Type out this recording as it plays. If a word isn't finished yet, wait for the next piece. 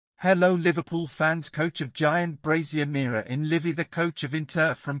Hello Liverpool fans. Coach of Giant Brazier Mira in Livy, the coach of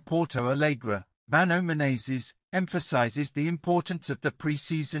Inter from Porto Alegre, Mano Menezes, emphasizes the importance of the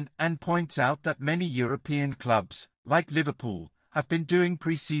pre-season and points out that many European clubs, like Liverpool, have been doing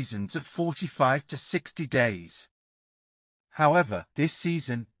pre-seasons of 45 to 60 days. However, this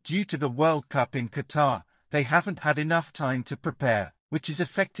season, due to the World Cup in Qatar, they haven't had enough time to prepare, which is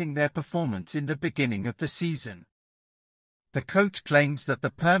affecting their performance in the beginning of the season. The coach claims that the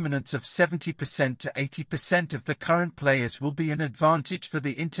permanence of 70% to 80% of the current players will be an advantage for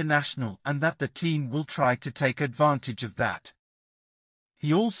the International and that the team will try to take advantage of that.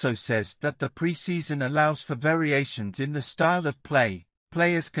 He also says that the pre-season allows for variations in the style of play,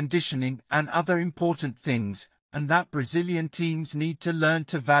 players' conditioning and other important things, and that Brazilian teams need to learn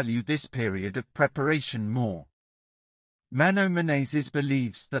to value this period of preparation more. Mano Menezes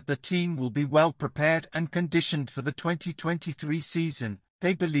believes that the team will be well prepared and conditioned for the 2023 season.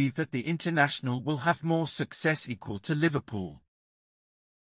 They believe that the International will have more success equal to Liverpool.